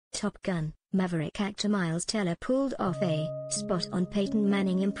Top Gun, Maverick actor Miles Teller pulled off a spot-on Peyton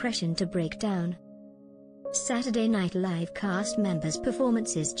Manning impression to break down Saturday Night Live cast members'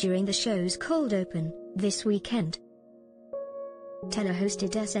 performances during the show's cold open this weekend. Teller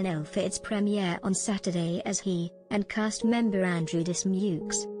hosted SNL for its premiere on Saturday as he and cast member Andrew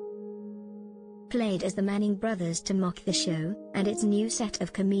Dismukes played as the Manning brothers to mock the show and its new set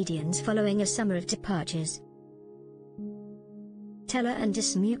of comedians following a summer of departures. Teller and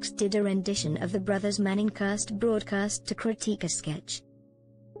Dismukes did a rendition of the brothers Manning cast broadcast to critique a sketch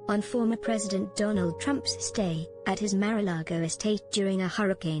on former President Donald Trump's stay at his Mar-a-Lago estate during a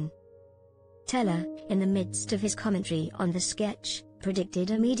hurricane. Teller, in the midst of his commentary on the sketch,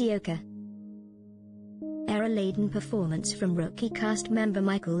 predicted a mediocre, error-laden performance from rookie cast member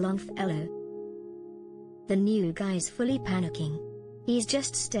Michael Longfellow. "The new guy's fully panicking. He's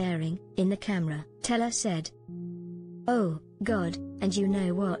just staring in the camera," Teller said. "Oh, God, and you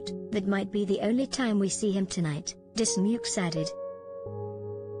know what, that might be the only time we see him tonight," Dismukes added.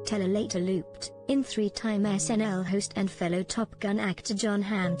 Teller later looped in three-time SNL host and fellow Top Gun actor Jon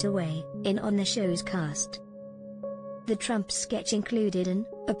Hamm to weigh in on the show's cast. The Trump sketch included an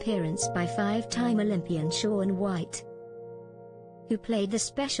appearance by five-time Olympian Shaun White, who played the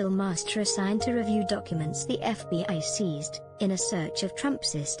special master assigned to review documents the FBI seized in a search of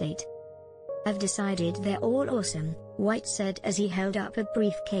Trump's estate. "I've decided they're all awesome," White said as he held up a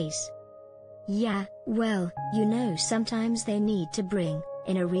briefcase. "Yeah, well, you know, sometimes they need to bring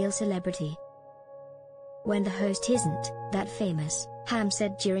in a real celebrity when the host isn't that famous," Hamm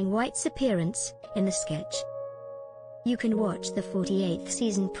said during White's appearance in the sketch. You can watch the 48th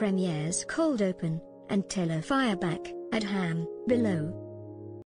season premiere's cold open and Teller fire back at Hamm below.